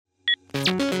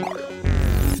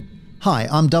Hi,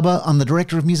 I'm Dubber. I'm the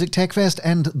director of Music Tech Fest,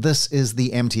 and this is the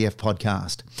MTF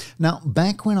podcast. Now,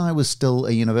 back when I was still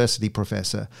a university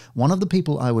professor, one of the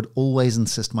people I would always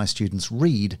insist my students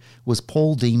read was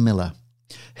Paul D. Miller.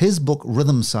 His book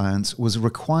Rhythm Science was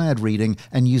required reading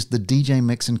and used the DJ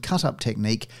mix and cut-up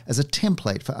technique as a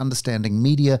template for understanding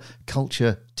media,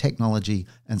 culture, technology,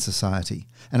 and society.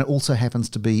 And it also happens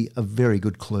to be a very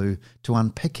good clue to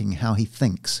unpicking how he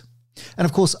thinks. And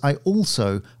of course, I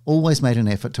also always made an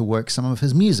effort to work some of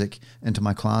his music into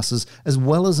my classes, as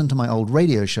well as into my old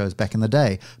radio shows back in the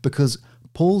day, because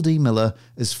Paul D. Miller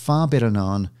is far better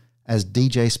known as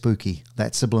DJ Spooky,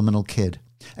 that subliminal kid.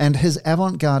 And his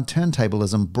avant-garde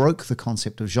turntablism broke the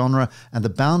concept of genre and the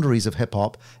boundaries of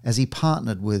hip-hop as he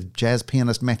partnered with jazz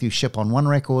pianist Matthew Shipp on one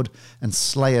record and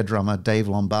Slayer drummer Dave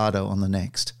Lombardo on the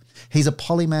next. He's a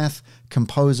polymath,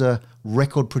 composer,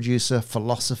 record producer,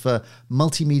 philosopher,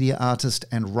 multimedia artist,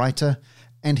 and writer,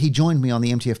 and he joined me on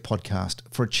the MTF podcast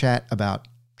for a chat about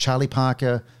Charlie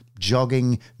Parker,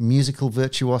 jogging, musical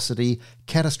virtuosity,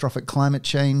 catastrophic climate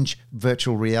change,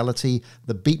 virtual reality,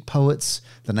 the Beat Poets,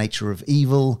 the nature of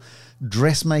evil,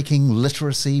 dressmaking,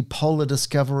 literacy, polar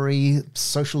discovery,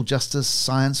 social justice,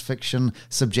 science fiction,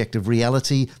 subjective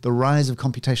reality, the rise of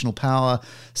computational power,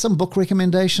 some book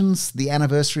recommendations, the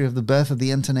anniversary of the birth of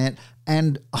the internet,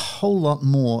 and a whole lot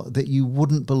more that you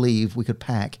wouldn't believe we could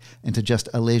pack into just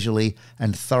a leisurely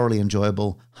and thoroughly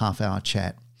enjoyable half-hour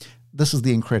chat. This is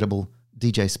the incredible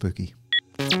DJ Spooky.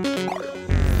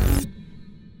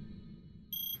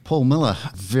 Paul Miller,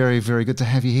 very, very good to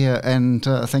have you here, and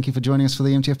thank you for joining us for the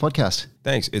MTF podcast.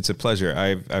 Thanks. It's a pleasure.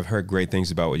 I've heard great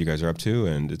things about what you guys are up to,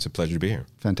 and it's a pleasure to be here.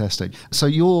 Fantastic. So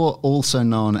you're also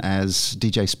known as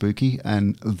DJ Spooky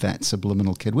and That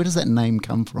Subliminal Kid. Where does that name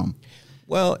come from?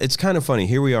 Well, it's kind of funny.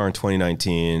 Here we are in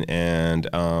 2019, and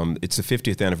it's the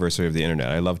 50th anniversary of the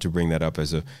internet. I love to bring that up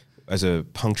as a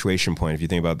punctuation point, if you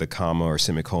think about the comma or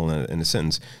semicolon in a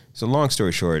sentence. So long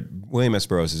story short, William S.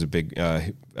 Burroughs is a big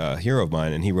hero of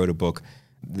mine, and he wrote a book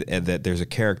that there's a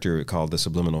character called the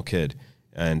Subliminal Kid.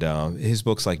 And his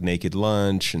books like Naked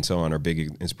Lunch and so on are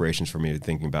big inspirations for me to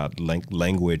thinking about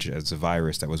language as a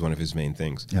virus. That was one of his main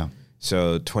things. Yeah.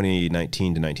 So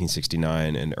 2019 to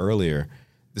 1969 and earlier,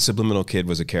 the Subliminal Kid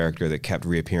was a character that kept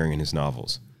reappearing in his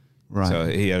novels. Right. So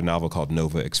he had a novel called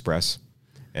Nova Express.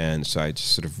 And so I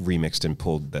just sort of remixed and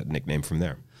pulled that nickname from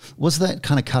there. Was that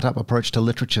kind of cut-up approach to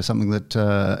literature something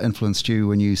that influenced you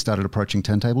when you started approaching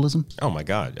turntablism? Oh, my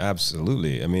God,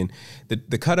 absolutely. I mean,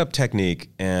 the cut-up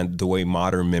technique and the way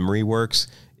modern memory works,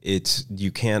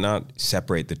 you cannot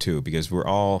separate the two because we're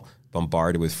all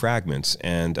bombarded with fragments.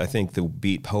 And I think the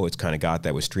Beat Poets kind of got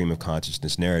that with stream of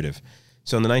consciousness narrative.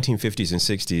 So in the 1950s and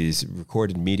 60s,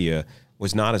 recorded media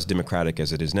was not as democratic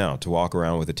as it is now. To walk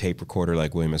around with a tape recorder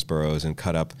like William S. Burroughs and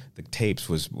cut up the tapes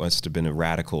must have been a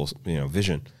radical,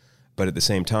 vision. But at the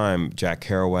same time, Jack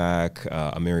Kerouac,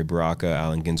 Amiri Baraka,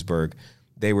 Allen Ginsberg,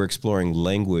 they were exploring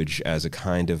language as a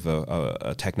kind of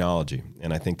a technology.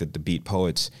 And I think that the Beat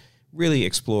Poets really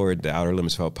explored the outer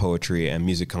limits of poetry and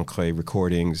musique concrète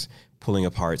recordings, pulling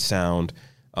apart sound.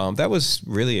 That was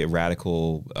really a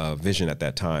radical vision at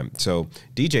that time. So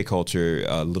DJ culture,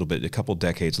 a couple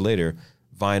decades later,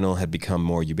 vinyl had become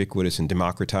more ubiquitous and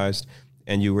democratized,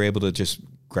 and you were able to just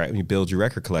build your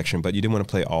record collection, but you didn't want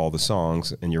to play all the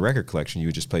songs in your record collection. You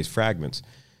would just play fragments.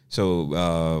 So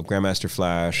Grandmaster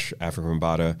Flash, Afrika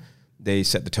Bambaataa, they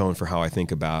set the tone for how I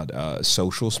think about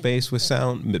social space with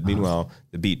sound. But meanwhile,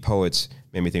 the Beat Poets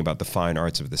made me think about the fine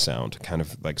arts of the sound, kind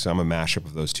of like, so I'm a mashup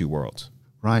of those two worlds.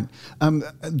 Right.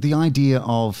 The idea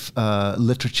of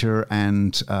literature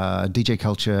and DJ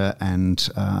culture and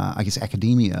I guess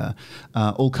academia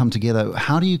all come together.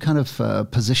 How do you kind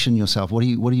of position yourself? What do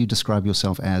you describe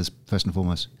yourself as, first and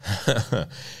foremost?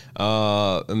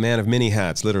 A man of many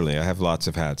hats, literally. I have lots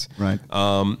of hats. Right.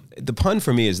 The pun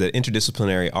for me is that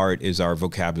interdisciplinary art is our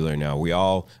vocabulary now. We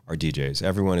all are DJs.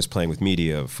 Everyone is playing with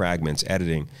media, fragments,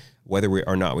 editing. Whether we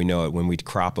or not we know it, when we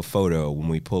crop a photo, when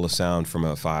we pull a sound from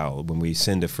a file, when we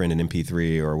send a friend an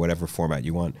MP3 or whatever format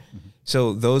you want. Mm-hmm.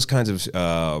 So those kinds of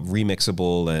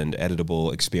remixable and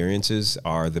editable experiences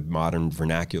are the modern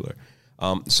vernacular.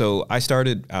 So I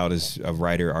started out as a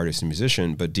writer, artist, and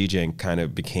musician, but DJing kind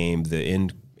of became the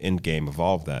end game of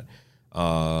all of that.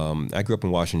 I grew up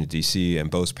in Washington, D.C.,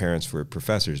 and both parents were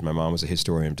professors. My mom was a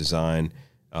historian of design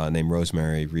named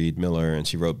Rosemary Reed Miller, and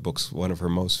she wrote books. One of her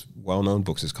most well-known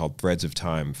books is called Threads of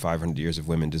Time, 500 Years of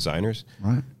Women Designers.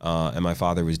 Right. And my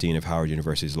father was dean of Howard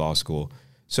University's law school.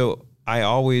 So I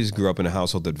always grew up in a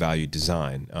household that valued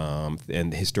design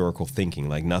and historical thinking,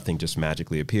 like nothing just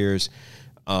magically appears.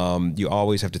 You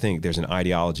always have to think there's an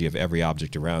ideology of every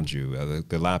object around you.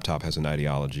 The laptop has an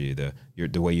ideology.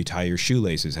 The way you tie your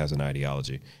shoelaces has an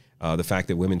ideology. The fact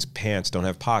that women's pants don't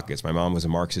have pockets. My mom was a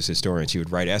Marxist historian. She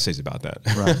would write essays about that.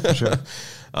 Right, sure.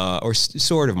 Or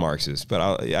sort of Marxist, but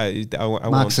I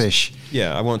Marxish.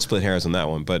 I won't split hairs on that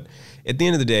one. But at the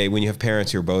end of the day, when you have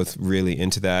parents who are both really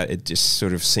into that, it just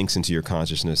sort of sinks into your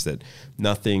consciousness that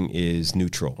nothing is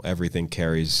neutral. Everything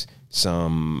carries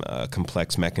some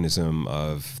complex mechanism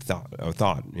of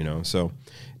thought, So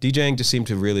DJing just seemed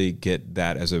to really get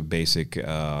that as a basic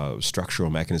structural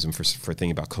mechanism for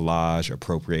thinking about collage,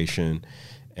 appropriation,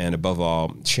 and above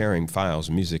all, sharing files,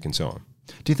 music, and so on.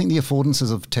 Do you think the affordances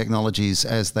of technologies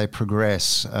as they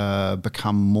progress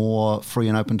become more free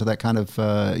and open to that kind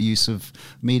of use of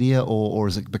media, or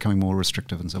is it becoming more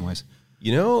restrictive in some ways?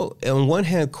 On one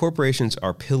hand, corporations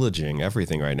are pillaging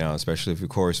everything right now, especially if, of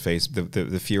course,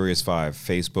 the Furious Five,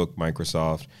 Facebook,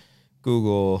 Microsoft,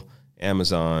 Google,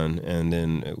 Amazon, and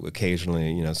then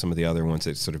occasionally, some of the other ones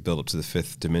that sort of build up to the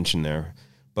fifth dimension there.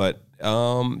 But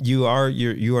you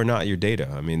are not your data.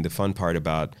 I mean, the fun part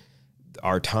about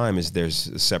our time is there's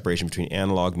a separation between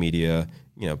analog media,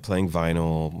 playing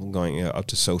vinyl, going up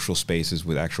to social spaces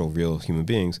with actual real human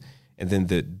beings, and then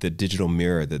the digital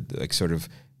mirror that sort of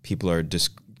people are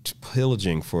just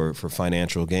pillaging for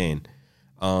financial gain.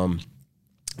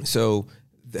 So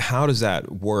how does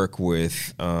that work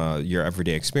with your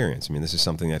everyday experience? I mean, this is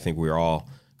something I think we're all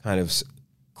kind of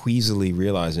queasily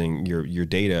realizing your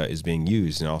data is being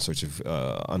used in all sorts of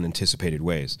unanticipated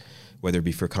ways, whether it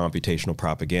be for computational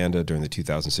propaganda during the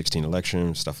 2016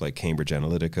 election, stuff like Cambridge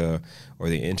Analytica, or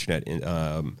the internet.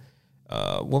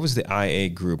 What was the IA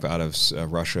group out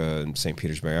of Russia and St.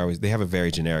 Petersburg? They have a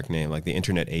very generic name, like the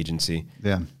Internet Agency.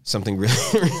 Yeah. Something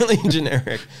really, really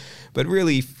generic, but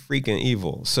really freaking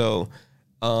evil. So,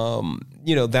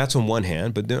 that's on one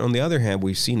hand. But then on the other hand,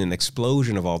 we've seen an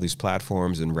explosion of all these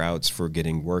platforms and routes for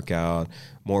getting work out.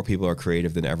 More people are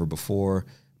creative than ever before.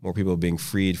 More people are being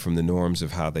freed from the norms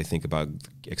of how they think about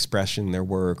expression in their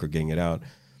work or getting it out.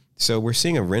 So we're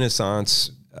seeing a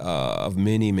renaissance of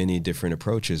many, many different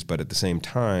approaches, but at the same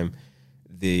time,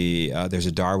 there's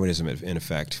a Darwinism in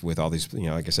effect with all these,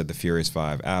 like I said, the Furious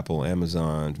Five: Apple,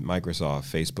 Amazon, Microsoft,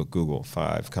 Facebook, Google,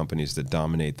 5 companies that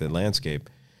dominate the landscape.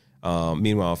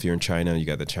 Meanwhile, if you're in China, you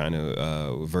got the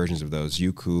China versions of those: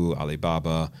 Youku,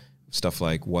 Alibaba, stuff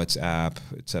like WhatsApp,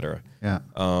 etc. Yeah.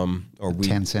 Or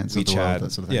Tencent, WeChat,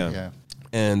 that sort of thing. Yeah.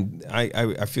 And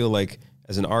I feel like,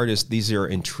 as an artist, these are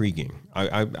intriguing.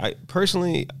 I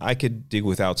personally, I could do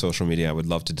without social media. I would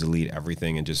love to delete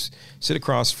everything and just sit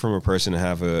across from a person and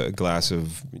have a glass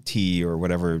of tea or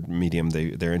whatever medium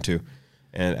they're into,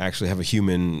 and actually have a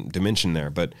human dimension there.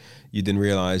 But you then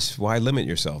realize, why limit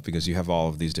yourself? Because you have all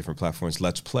of these different platforms.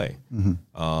 Let's play.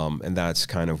 Mm-hmm. And that's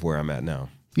kind of where I'm at now.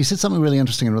 You said something really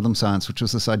interesting in rhythm science, which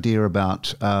was this idea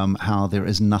about how there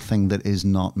is nothing that is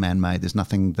not man-made. There's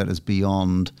nothing that is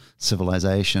beyond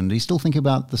civilization. Do you still think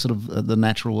about the sort of the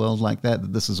natural world like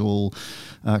that this is all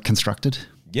constructed?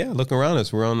 Yeah, looking around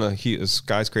us, we're on a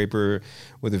skyscraper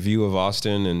with a view of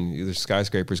Austin, and there's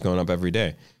skyscrapers going up every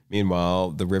day.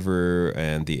 Meanwhile, the river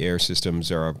and the air systems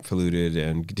are polluted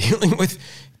and dealing with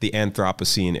the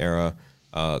Anthropocene era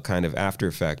kind of after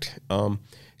effect.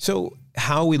 So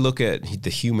how we look at the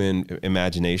human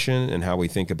imagination and how we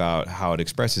think about how it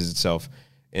expresses itself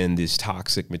in these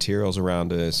toxic materials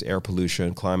around us, air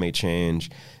pollution, climate change.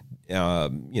 We're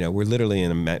literally in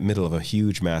the middle of a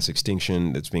huge mass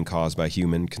extinction that's being caused by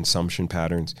human consumption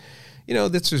patterns.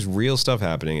 This is real stuff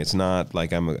happening. It's not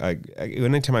like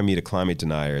anytime I meet a climate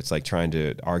denier, it's like trying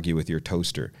to argue with your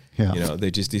toaster. Yeah.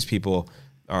 These people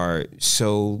are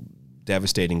so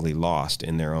devastatingly lost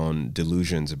in their own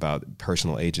delusions about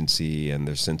personal agency and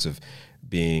their sense of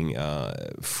being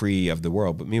free of the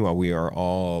world. But meanwhile, we are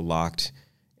all locked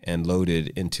and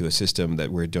loaded into a system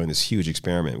that we're doing this huge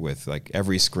experiment with. Like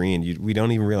every screen, we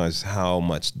don't even realize how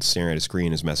much staring at a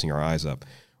screen is messing our eyes up.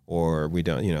 Or we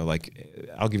don't,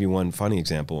 I'll give you one funny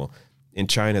example. In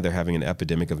China, they're having an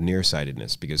epidemic of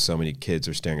nearsightedness because so many kids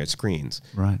are staring at screens.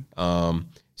 Right.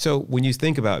 So when you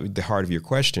think about the heart of your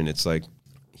question, it's like,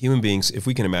 human beings, if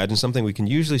we can imagine something, we can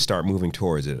usually start moving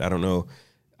towards it. I don't know.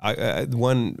 I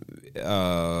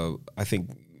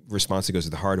think response that goes to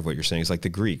the heart of what you're saying is like the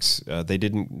Greeks.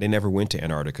 They never went to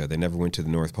Antarctica. They never went to the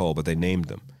North Pole, but they named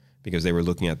them because they were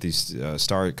looking at these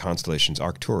star constellations,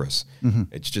 Arcturus. Mm-hmm.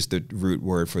 It's just the root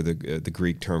word for the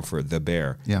Greek term for the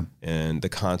bear. Yeah. And the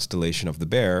constellation of the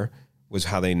bear was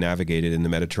how they navigated in the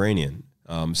Mediterranean.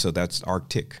 So that's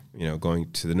Arctic,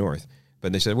 going to the north.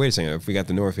 But they said, wait a second, if we got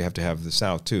the north, we have to have the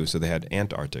south too. So they had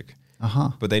Antarctic.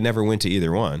 but they never went to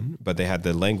either one. But they had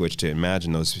the language to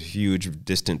imagine those huge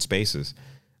distant spaces.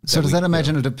 So does that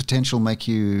imaginative potential make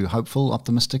you hopeful,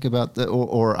 optimistic about that,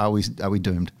 or are we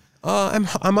doomed?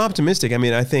 I'm optimistic. I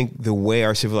mean, I think the way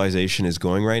our civilization is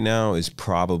going right now is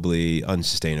probably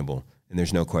unsustainable, and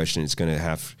there's no question it's going to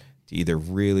have to either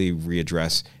really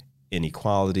readdress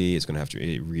inequality. It's going to have to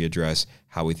readdress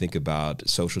how we think about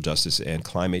social justice and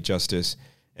climate justice,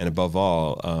 and above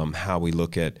all, how we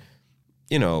look at,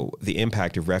 you know, the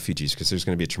impact of refugees, because there's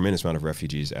going to be a tremendous amount of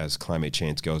refugees as climate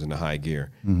change goes into high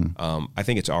gear. I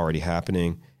think it's already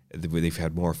happening. They've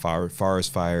had more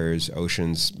forest fires,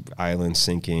 oceans, islands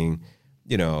sinking,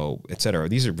 you know, et cetera.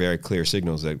 These are very clear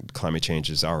signals that climate change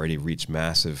has already reached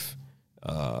massive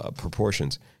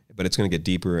proportions, but it's going to get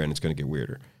deeper and it's going to get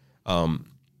weirder.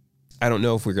 I don't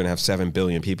know if we're going to have 7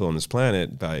 billion people on this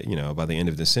planet by the end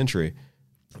of this century,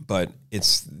 but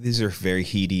these are very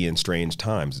heady and strange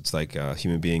times. It's like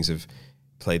human beings have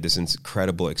played this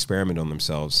incredible experiment on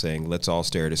themselves, saying, let's all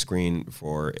stare at a screen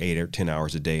for 8 or 10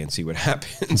 hours a day and see what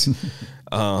happens.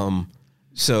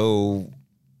 So,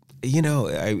 you know,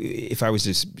 if I was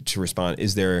just to respond,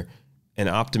 is there an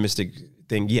optimistic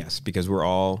thing? Yes, because we're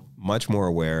all much more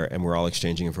aware and we're all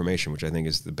exchanging information, which I think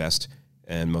is the best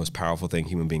and most powerful thing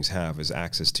human beings have, is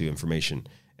access to information.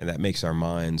 And that makes our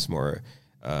minds more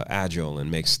agile and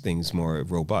makes things more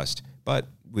robust. But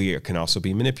we can also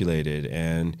be manipulated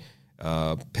and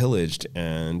pillaged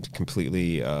and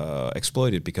completely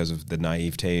exploited because of the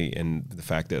naivete and the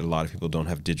fact that a lot of people don't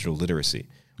have digital literacy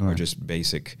or just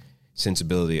basic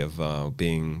sensibility of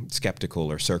being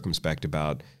skeptical or circumspect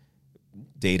about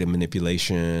data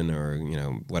manipulation or, you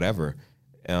know, whatever.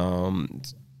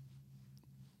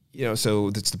 You know, so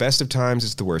it's the best of times,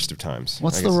 it's the worst of times.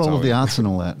 What's the role of the arts and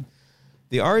all that?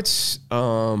 The arts,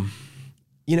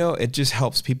 you know, it just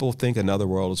helps people think another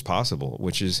world is possible,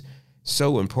 which is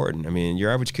so important. I mean,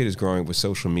 your average kid is growing up with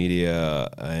social media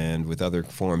and with other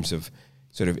forms of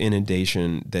sort of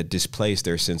inundation that displace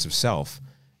their sense of self.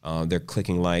 They're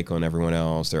clicking like on everyone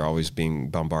else. They're always being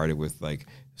bombarded with like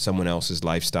someone else's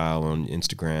lifestyle on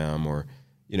Instagram or,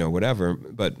 you know, whatever.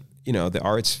 But, you know, the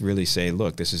arts really say,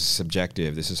 look, this is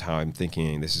subjective. This is how I'm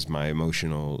thinking. This is my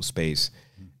emotional space.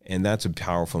 And that's a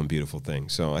powerful and beautiful thing.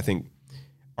 So I think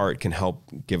art can help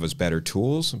give us better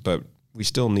tools, but we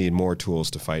still need more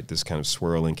tools to fight this kind of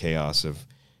swirling chaos of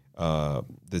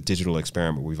the digital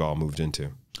experiment we've all moved into.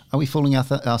 Are we fooling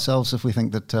ourselves if we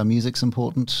think that music's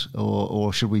important,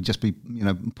 or should we just be, you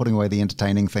know, putting away the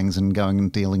entertaining things and going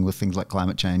and dealing with things like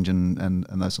climate change and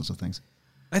those sorts of things?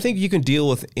 I think you can deal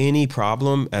with any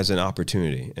problem as an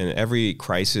opportunity, and every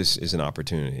crisis is an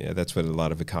opportunity. That's what a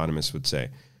lot of economists would say.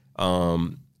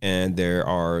 And there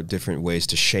are different ways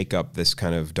to shake up this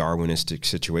kind of Darwinistic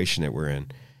situation that we're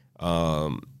in.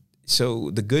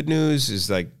 So the good news is,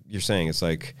 like you're saying, it's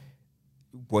like,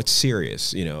 what's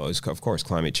serious, you know, is of course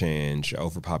climate change,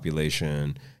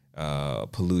 overpopulation,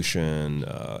 pollution,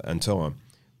 and so on.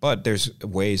 But there's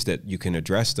ways that you can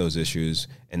address those issues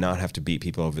and not have to beat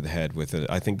people over the head with it.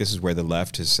 I think this is where the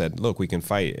left has said, look, we can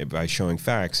fight by showing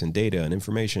facts and data and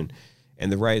information.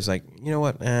 And the right is like, you know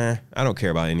what, I don't care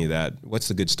about any of that. What's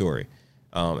the good story?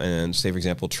 And say, for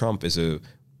example, Trump is a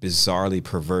bizarrely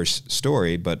perverse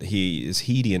story, but he is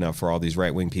heady enough for all these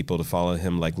right-wing people to follow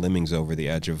him like lemmings over the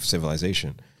edge of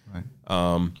civilization.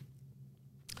 Right.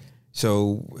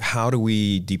 So how do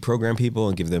we deprogram people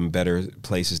and give them better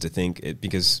places to think?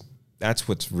 Because that's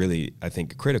what's really, I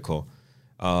think, critical.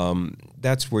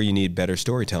 That's where you need better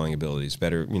storytelling abilities,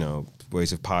 better, you know,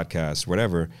 ways of podcasts,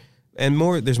 whatever. And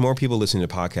there's more people listening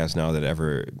to podcasts now than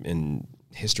ever in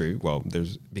history. Well,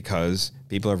 because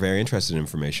people are very interested in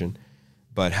information.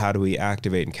 But how do we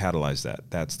activate and catalyze that?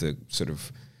 That's the sort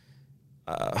of,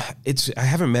 I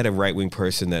haven't met a right-wing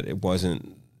person that it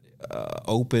wasn't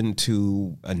open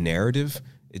to a narrative.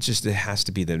 It has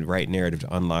to be the right narrative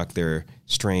to unlock their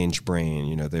strange brain,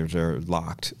 you know, their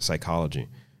locked psychology.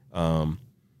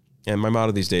 And my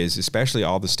motto these days, especially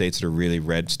all the states that are really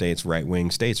red states,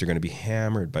 right-wing states, are going to be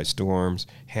hammered by storms,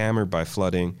 hammered by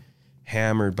flooding,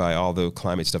 hammered by all the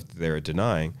climate stuff that they're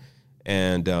denying.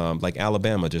 And like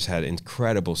Alabama just had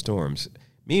incredible storms.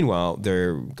 Meanwhile,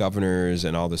 their governors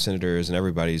and all the senators and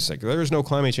everybody's like, there's no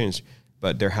climate change,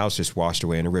 but their house just washed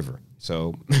away in a river.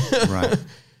 So, right.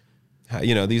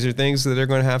 You know, these are things that they're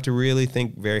going to have to really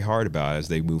think very hard about as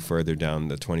they move further down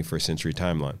the 21st century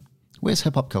timeline. Where's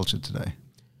hip hop culture today?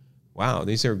 Wow,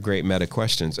 these are great meta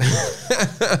questions.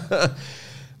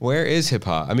 Where is hip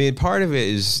hop? I mean, part of it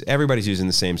is everybody's using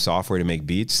the same software to make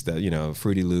beats, that, you know,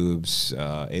 Fruity Loops,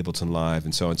 Ableton Live,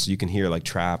 and so on. So you can hear like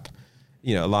trap.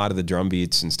 You know, a lot of the drum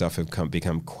beats and stuff have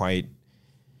become quite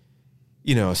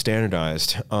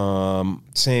standardized.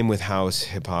 Same with house,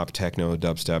 hip hop, techno,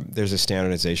 dubstep. There's a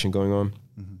standardization going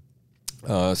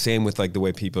on. Same with like the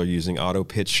way people are using auto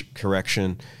pitch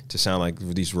correction to sound like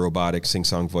these robotic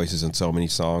sing-song voices in so many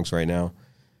songs right now.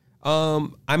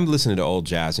 I'm listening to old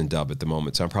jazz and dub at the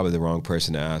moment, so I'm probably the wrong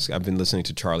person to ask. I've been listening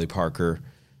to Charlie Parker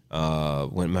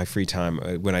when my free time,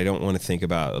 when I don't want to think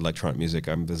about electronic music.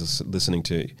 I'm listening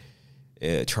to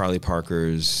Charlie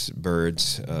Parker's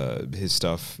Birds, his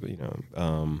stuff.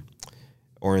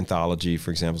 Ornithology,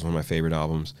 for example, is one of my favorite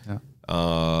albums. Yeah.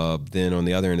 Then on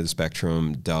the other end of the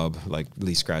spectrum, dub, like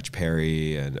Lee Scratch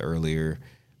Perry and earlier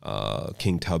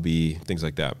King Tubby, things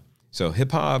like that. So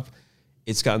hip hop,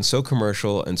 it's gotten so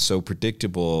commercial and so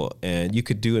predictable, and you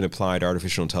could do an applied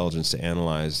artificial intelligence to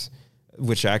analyze,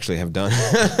 which I actually have done.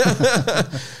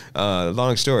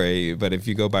 Long story, but if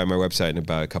you go by my website in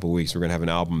about a couple of weeks, we're going to have an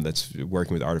album that's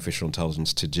working with artificial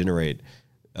intelligence to generate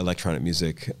electronic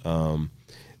music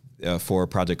for a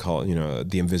project called,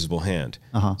 The Invisible Hand.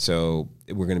 So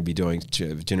we're going to be doing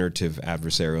generative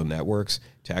adversarial networks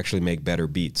to actually make better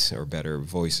beats or better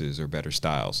voices or better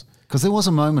styles. Because there was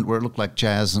a moment where it looked like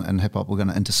jazz and hip hop were going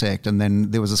to intersect, and then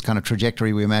there was this kind of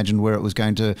trajectory we imagined where it was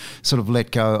going to sort of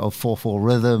let go of 4/4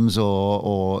 rhythms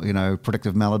or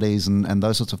predictive melodies and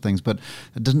those sorts of things. But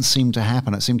it didn't seem to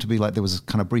happen. It seemed to be like there was a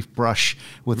kind of brief brush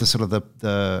with the sort of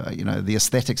the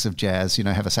aesthetics of jazz.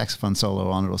 Have a saxophone solo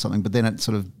on it or something. But then it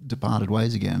sort of departed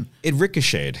ways again. It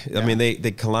ricocheted. Yeah. I mean,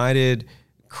 they collided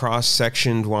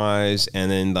cross-sectioned wise, and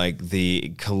then like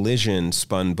the collision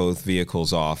spun both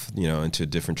vehicles off, into a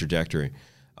different trajectory.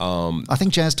 I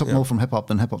think jazz took more from hip hop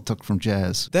than hip hop took from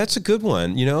jazz. That's a good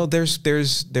one.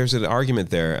 There's an argument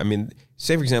there. I mean,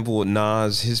 say for example,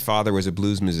 Nas, his father was a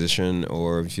blues musician,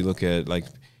 or if you look at like,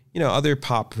 other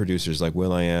pop producers like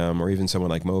will.i.am or even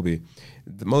someone like Moby,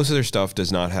 most of their stuff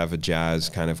does not have a jazz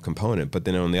kind of component. But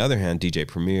then on the other hand, DJ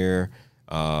Premier,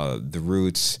 The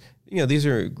Roots, these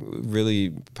are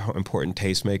really important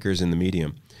tastemakers in the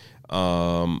medium.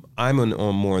 I'm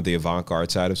on more of the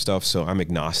avant-garde side of stuff, so I'm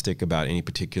agnostic about any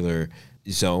particular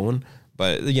zone.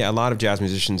 But yeah, a lot of jazz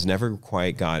musicians never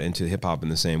quite got into hip-hop in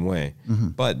the same way. Mm-hmm.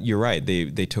 But you're right,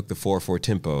 they took the 4/4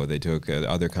 tempo, they took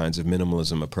other kinds of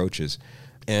minimalism approaches.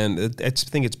 And I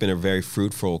think it's been a very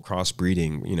fruitful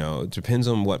crossbreeding. It depends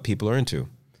on what people are into.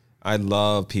 I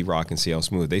love Pete Rock and CL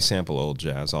Smooth. They sample old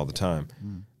jazz all the time.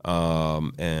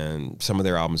 And some of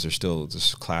their albums are still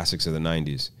just classics of the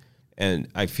 90s. And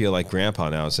I feel like Grandpa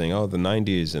now is saying, the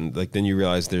 90s. And like then you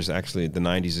realize there's actually, the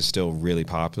 90s is still really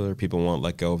popular. People won't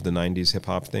let go of the 90s hip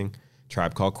hop thing.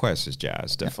 Tribe Called Quest is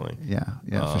jazz, definitely. Yeah,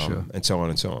 for sure. And so on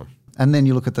and so on. And then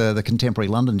you look at the contemporary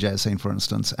London jazz scene, for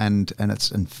instance, and it's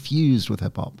infused with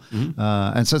hip hop. Mm-hmm.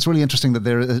 And so it's really interesting that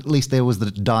there was the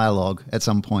dialogue at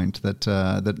some point that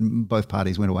both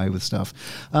parties went away with stuff.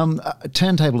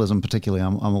 Turntablism, particularly,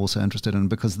 I'm also interested in,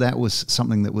 because that was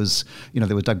something that was,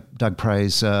 there was Doug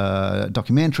Prey's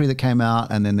documentary that came out,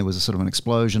 and then there was a sort of an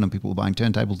explosion, and people were buying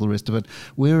turntables, the rest of it.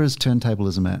 Where is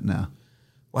turntablism at now?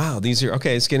 Wow,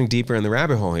 it's getting deeper in the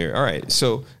rabbit hole here. All right,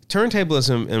 so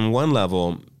turntablism in one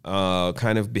level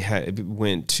kind of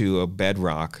went to a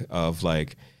bedrock of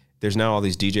like, there's now all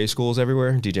these DJ schools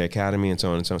everywhere, DJ Academy and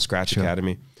so on and so on, Scratch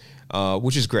Academy,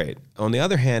 which is great. On the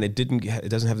other hand, it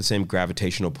doesn't have the same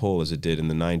gravitational pull as it did in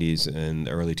the 90s and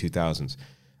early 2000s.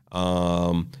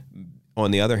 On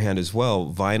the other hand as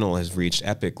well, vinyl has reached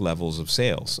epic levels of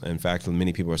sales. In fact,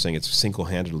 many people are saying it's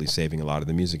single-handedly saving a lot of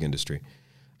the music industry.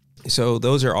 So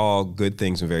those are all good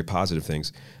things and very positive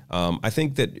things. I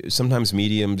think that sometimes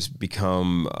mediums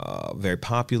become very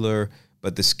popular,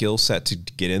 but the skill set to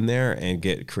get in there and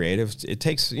get creative, it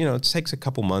takes a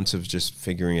couple months of just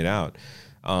figuring it out,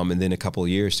 and then a couple of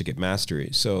years to get mastery.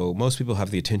 So most people have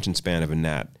the attention span of a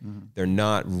gnat. Mm-hmm. They're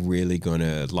not really going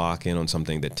to lock in on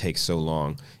something that takes so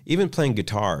long. Even playing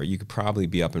guitar, you could probably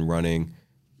be up and running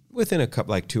within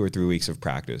 2 or 3 weeks of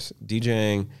practice.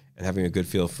 DJing and having a good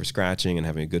feel for scratching and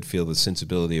having a good feel of the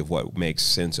sensibility of what makes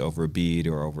sense over a beat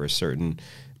or over a certain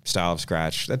style of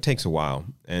scratch, that takes a while.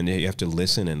 And you have to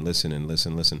listen and listen and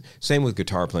listen. Same with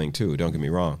guitar playing too, don't get me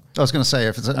wrong. I was going to say,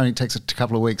 if it only takes a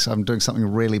couple of weeks, I'm doing something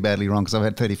really badly wrong, because I've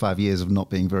had 35 years of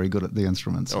not being very good at the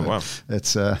instrument. So wow.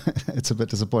 It's a bit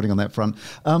disappointing on that front.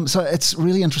 So it's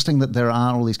really interesting that there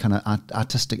are all these kind of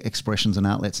artistic expressions and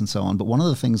outlets and so on. But one of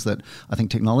the things that I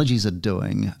think technologies are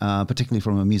doing, particularly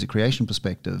from a music creation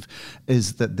perspective,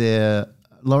 is that they're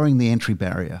lowering the entry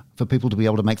barrier for people to be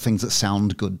able to make things that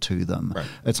sound good to them. Right.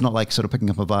 It's not like sort of picking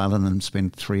up a violin and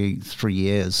spend three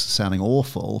years sounding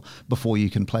awful before you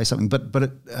can play something.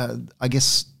 But I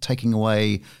guess taking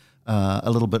away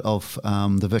a little bit of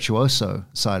the virtuoso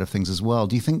side of things as well.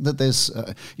 Do you think that there's,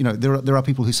 there are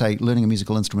people who say learning a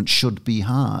musical instrument should be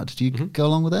hard. Do you go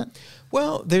along with that?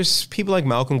 Well, there's people like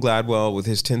Malcolm Gladwell with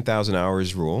his 10,000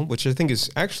 hours rule, which I think is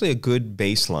actually a good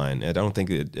baseline. I don't think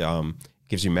it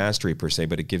gives you mastery per se,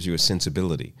 but it gives you a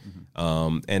sensibility.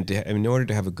 In order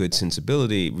to have a good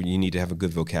sensibility, you need to have a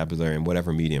good vocabulary in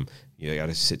whatever medium. You got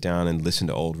to sit down and listen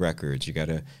to old records. You got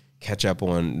to catch up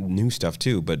on new stuff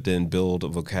too, but then build a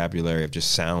vocabulary of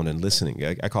just sound and listening.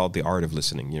 I call it the art of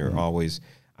listening.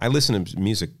 I listen to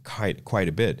music quite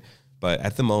a bit, but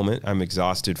at the moment I'm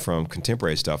exhausted from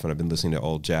contemporary stuff, and I've been listening to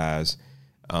old jazz.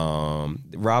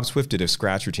 Rob Swift did a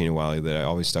scratch routine a while ago that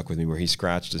always stuck with me, where he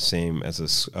scratched the same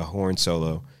as a horn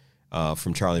solo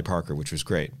from Charlie Parker, which was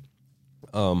great.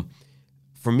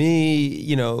 For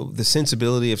me, the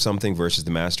sensibility of something versus the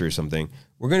mastery of something,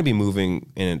 we're going to be moving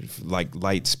in like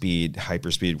light speed, hyper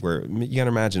speed, where you got to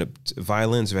imagine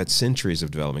violins have had centuries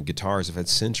of development, guitars have had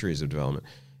centuries of development,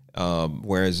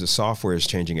 whereas the software is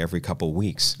changing every couple of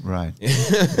weeks. Right.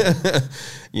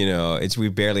 We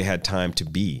barely had time to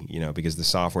be, because the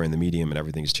software and the medium and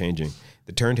everything is changing.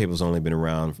 The turntable's only been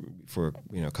around for,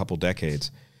 a couple decades.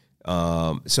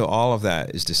 So all of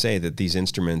that is to say that these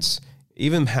instruments,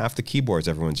 even half the keyboards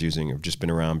everyone's using, have just been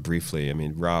around briefly. I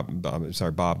mean, Bob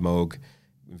Moog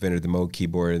invented the Moog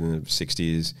keyboard in the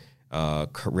 60s.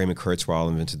 Raymond Kurzweil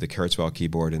invented the Kurzweil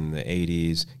keyboard in the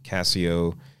 80s.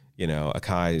 Casio,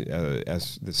 Akai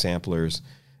as the samplers.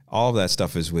 All of that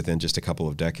stuff is within just a couple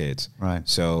of decades. Right.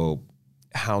 So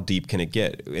how deep can it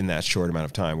get in that short amount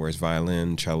of time? Whereas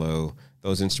violin, cello,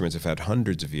 those instruments have had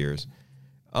hundreds of years.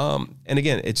 And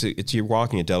again, it's you're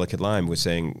walking a delicate line with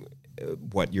saying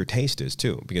what your taste is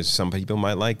too, because some people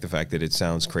might like the fact that it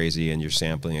sounds crazy and you're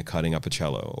sampling and cutting up a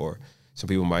cello, or some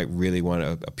people might really want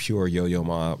a pure Yo-Yo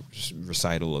Ma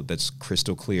recital that's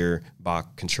crystal clear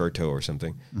Bach concerto or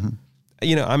something.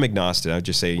 I'm agnostic. I would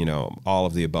just say, all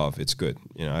of the above. It's good.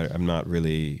 I'm not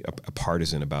really a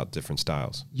partisan about different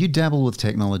styles. You dabble with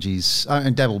technologies,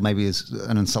 and dabble maybe is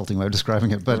an insulting way of describing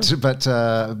it, but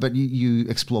you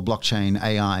explore blockchain,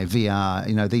 AI,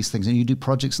 VR, these things, and you do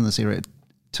projects in this area.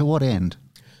 To what end?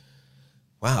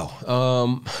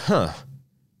 Wow.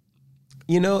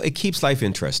 It keeps life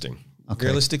interesting. Okay.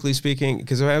 Realistically speaking,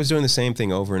 because if I was doing the same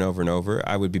thing over and over and over,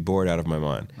 I would be bored out of my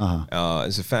mind.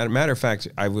 As a matter of fact,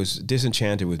 I was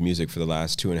disenchanted with music for the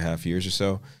last 2.5 years or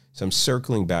so. So I'm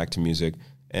circling back to music.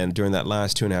 And during that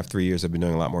last 2.5, 3 years, I've been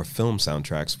doing a lot more film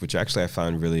soundtracks, which actually I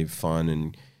found really fun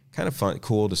and kind of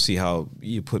cool to see how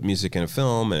you put music in a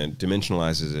film and it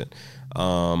dimensionalizes it.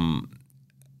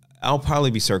 I'll probably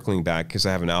be circling back because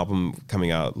I have an album coming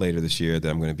out later this year that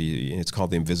I'm going to be, it's called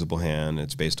The Invisible Hand.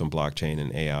 It's based on blockchain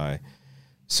and AI.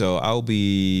 So I'll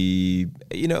be,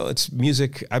 it's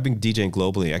music. I've been DJing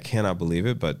globally. I cannot believe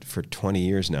it, but for 20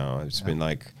 years now, it's been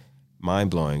like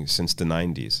mind-blowing since the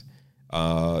 90s. Can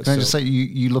I just say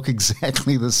you look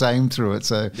exactly the same through it,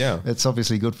 so it's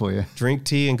obviously good for you. Drink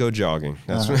tea and go jogging.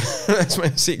 That's that's my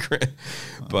secret.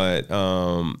 But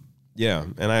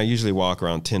and I usually walk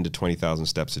around 10 to 20,000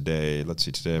 steps a day. Let's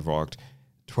see, today I've walked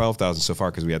 12,000 so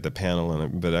far because we had the panel,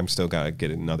 but I'm still got to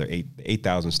get another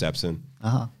 8,000 steps in.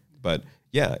 But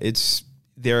yeah,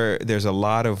 there's a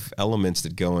lot of elements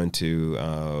that go into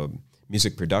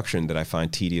music production that I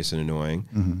find tedious and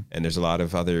annoying. And there's a lot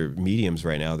of other mediums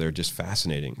right now that are just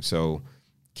fascinating. So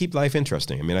keep life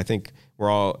interesting. I mean, I think we're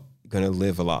all going to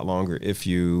live a lot longer if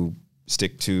you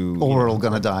stick to... Or we're all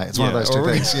going to die. It's one of those two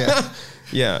things.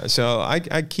 Yeah. So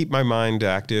I keep my mind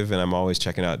active, and I'm always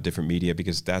checking out different media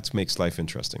because that makes life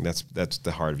interesting. That's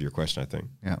the heart of your question, I think.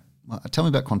 Yeah. Well, tell me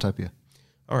about Quantopia.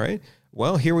 All right.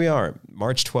 Well, here we are,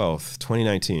 March 12th,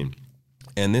 2019.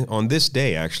 And then on this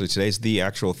day, actually, today's the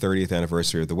actual 30th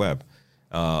anniversary of the web.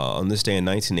 On this day in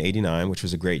 1989, which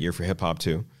was a great year for hip-hop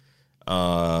too,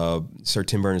 Sir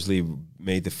Tim Berners-Lee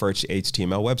made the first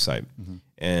HTML website.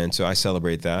 And so I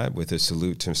celebrate that with a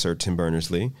salute to Sir Tim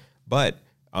Berners-Lee. But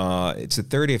it's the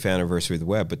 30th anniversary of the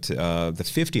web, but the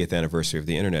 50th anniversary of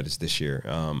the internet is this year.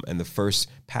 And the first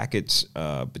packets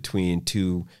between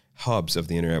two hubs of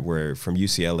the internet were from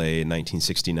UCLA in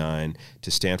 1969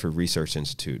 to Stanford Research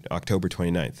Institute, October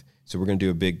 29th. So we're going to do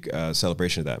a big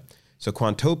celebration of that. So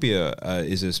Quantopia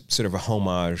is a sort of a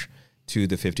homage to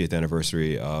the 50th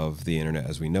anniversary of the internet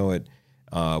as we know it,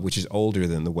 which is older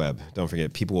than the web. Don't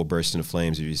forget, people will burst into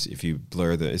flames if you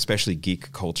blur especially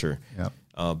geek culture.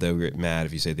 They'll get mad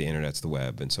if you say the internet's the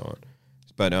web and so on.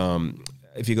 But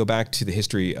if you go back to the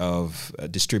history of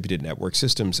distributed network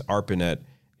systems, ARPANET,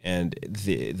 and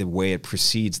the way it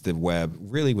precedes the web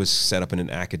really was set up in an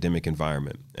academic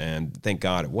environment. And thank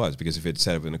God it was, because if it's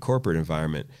set up in a corporate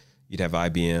environment, you'd have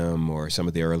IBM or some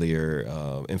of the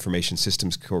earlier information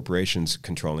systems corporations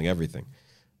controlling everything.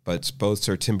 But both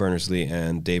Sir Tim Berners-Lee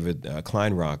and David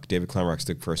Kleinrock. David Kleinrock's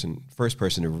the first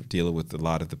person to deal with a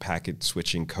lot of the packet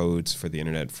switching codes for the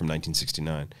internet from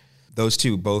 1969. Those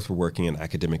two both were working in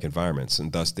academic environments,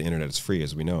 and thus the internet is free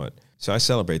as we know it. So I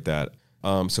celebrate that.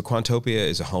 So Quantopia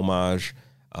is a homage.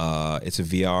 It's a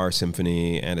VR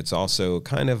symphony, and it's also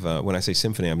kind of, when I say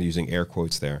symphony, I'm using air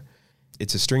quotes there.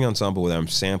 It's a string ensemble where I'm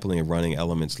sampling and running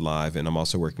elements live, and I'm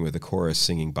also working with a chorus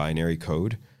singing binary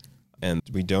code. And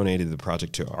we donated the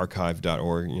project to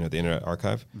archive.org, the Internet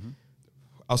Archive. Mm-hmm.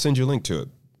 I'll send you a link to it.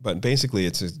 But basically,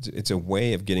 it's a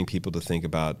way of getting people to think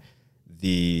about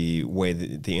the way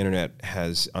that the Internet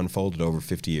has unfolded over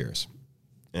 50 years.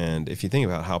 And if you think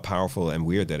about how powerful and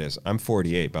weird that is, I'm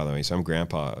 48, by the way, so I'm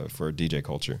grandpa for DJ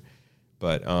culture.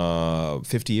 But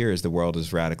 50 years, the world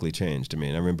has radically changed. I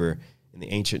mean, I remember in the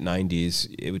ancient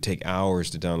 90s, it would take hours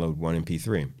to download one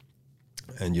MP3.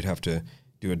 And you'd have to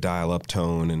do a dial-up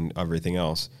tone and everything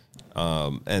else.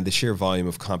 And the sheer volume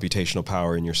of computational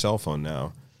power in your cell phone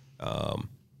now,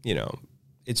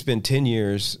 it's been 10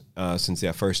 years since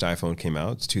the first iPhone came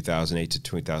out. It's 2008 to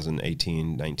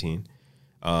 2018, 19.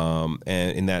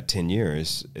 And in that 10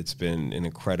 years, it's been an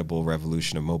incredible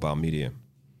revolution of mobile media.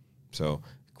 So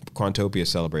Quantopia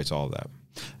celebrates all of that.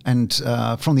 And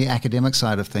from the academic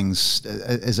side of things,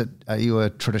 are you a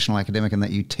traditional academic in that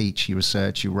you teach, you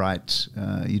research, you write,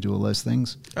 you do all those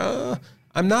things?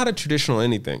 I'm not a traditional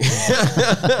anything.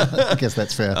 I guess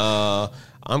that's fair.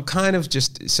 I'm kind of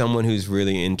just someone who's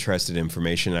really interested in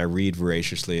information. I read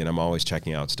voraciously, and I'm always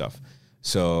checking out stuff.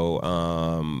 So,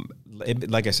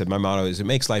 like I said, my motto is it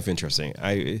makes life interesting.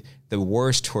 The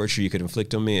worst torture you could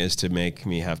inflict on me is to make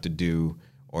me have to do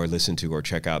or listen to or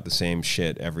check out the same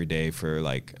shit every day for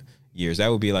like years. That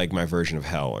would be like my version of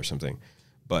hell or something.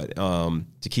 But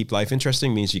to keep life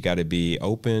interesting means you got to be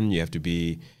open. You have to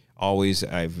be always,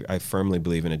 I firmly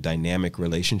believe in a dynamic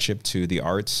relationship to the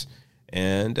arts.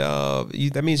 And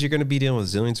that means you're going to be dealing with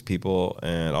zillions of people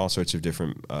and all sorts of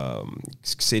different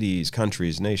cities,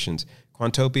 countries, nations.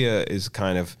 Quantopia is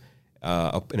kind of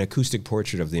an acoustic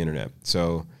portrait of the internet.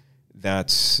 So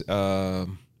that's,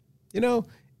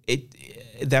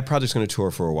 that project's going to tour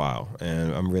for a while,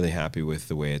 and I'm really happy with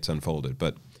the way it's unfolded.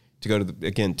 But to go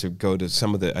to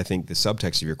some of the, I think the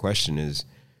subtext of your question is,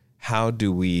 how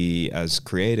do we as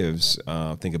creatives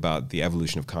think about the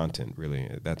evolution of content? Really,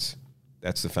 that's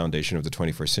the foundation of the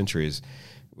 21st century. Is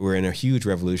we're in a huge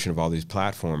revolution of all these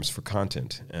platforms for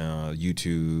content,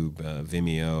 YouTube,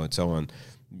 Vimeo, and so on.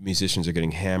 Musicians are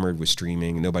getting hammered with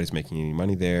streaming. Nobody's making any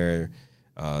money there.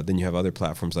 Then you have other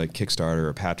platforms like Kickstarter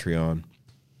or Patreon,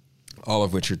 all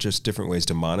of which are just different ways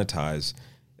to monetize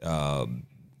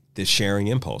this sharing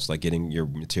impulse, like getting your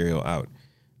material out.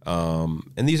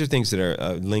 And these are things that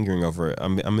are lingering over.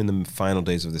 I'm in the final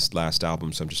days of this last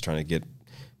album, so I'm just trying to get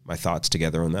my thoughts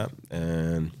together on that.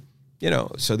 And,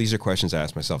 so these are questions I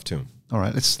ask myself too. All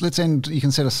right, let's end. You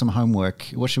can set us some homework.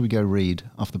 What should we go read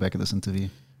off the back of this interview?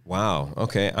 Wow.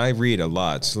 Okay. I read a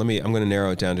lot. So I'm going to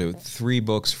narrow it down to 4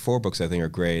 books I think are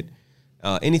great.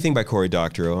 Anything by Cory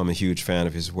Doctorow. I'm a huge fan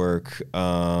of his work.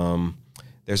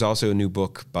 There's also a new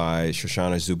book by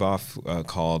Shoshana Zuboff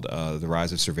called The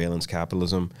Rise of Surveillance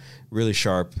Capitalism. Really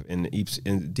sharp and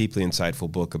deeply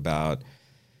insightful book about,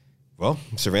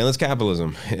 surveillance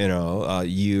capitalism.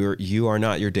 You are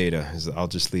not your data. I'll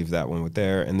just leave that one with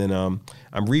there. And then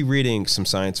I'm rereading some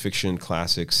science fiction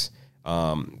classics.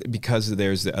 Because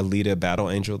there's the Alita Battle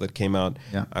Angel that came out,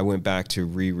 yeah. I went back to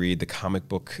reread the comic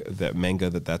book, that manga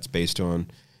that's based on.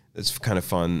 It's kind of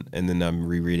fun. And then I'm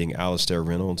rereading Alastair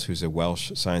Reynolds, who's a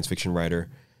Welsh science fiction writer.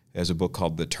 He has a book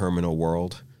called The Terminal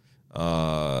World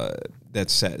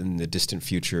that's set in the distant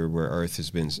future where Earth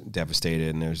has been devastated,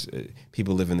 and there's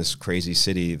people live in this crazy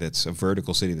city that's a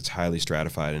vertical city that's highly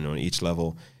stratified, and on each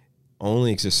level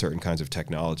only exists certain kinds of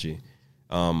technology.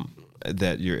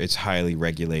 It's highly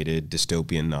regulated,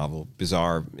 dystopian novel,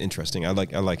 bizarre, interesting. I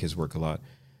like his work a lot.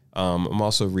 I'm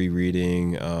also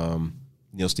rereading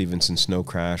Neil Stephenson's Snow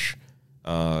Crash,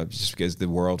 just because the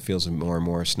world feels a more and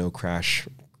more Snow Crash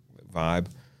vibe,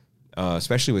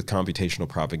 especially with computational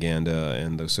propaganda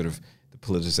and the sort of the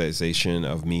politicization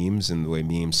of memes and the way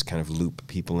memes kind of loop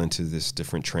people into this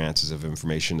different trances of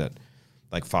information that,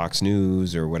 like Fox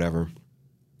News or whatever.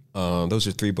 Those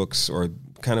are 3 books, or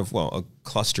kind of, a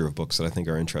cluster of books that I think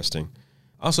are interesting.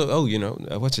 Also,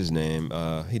 what's his name?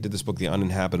 He did this book, The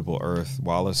Uninhabitable Earth,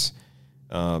 Wallace.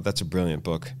 That's a brilliant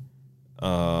book.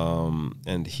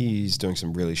 And he's doing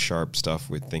some really sharp stuff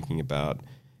with thinking about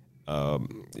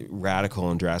radical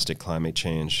and drastic climate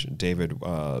change. David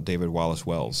Wallace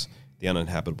Wells, The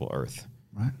Uninhabitable Earth.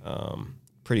 Right.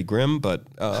 pretty grim, but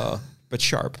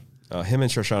sharp. Him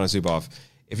and Shoshana Zuboff.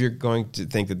 If you're going to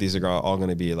think that these are all going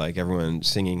to be like everyone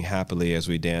singing happily as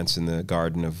we dance in the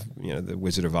garden of the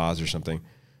Wizard of Oz or something,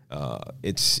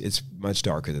 it's much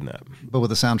darker than that. But with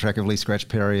the soundtrack of Lee Scratch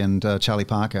Perry and Charlie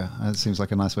Parker, it seems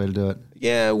like a nice way to do it.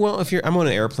 Yeah, well, I'm on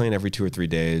an airplane every 2 or 3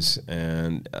 days,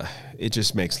 and it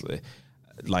just makes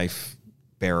life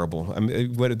bearable. I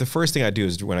mean, the first thing I do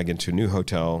is when I get into a new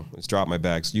hotel, is drop my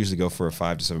bags, usually go for a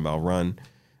 5 to 7 mile run,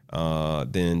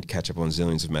 then catch up on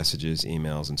zillions of messages,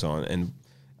 emails, and so on. And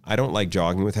I don't like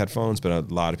jogging with headphones, but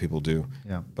a lot of people do.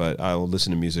 Yeah. But I will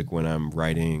listen to music when I'm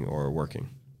writing or working.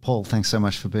 Paul, thanks so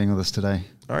much for being with us today.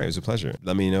 All right, it was a pleasure.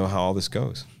 Let me know how all this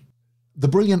goes. The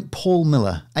brilliant Paul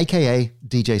Miller, a.k.a.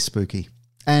 DJ Spooky.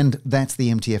 And that's the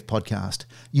MTF podcast.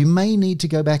 You may need to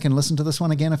go back and listen to this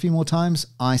one again a few more times.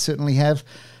 I certainly have.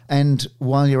 And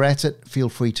while you're at it, feel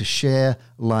free to share,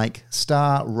 like,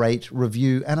 star, rate,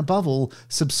 review, and above all,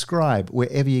 subscribe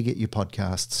wherever you get your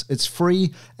podcasts. It's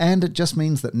free, and it just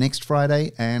means that next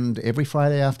Friday and every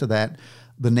Friday after that,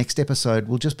 the next episode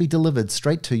will just be delivered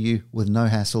straight to you with no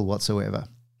hassle whatsoever.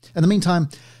 In the meantime,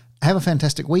 have a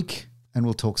fantastic week, and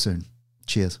we'll talk soon.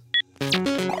 Cheers.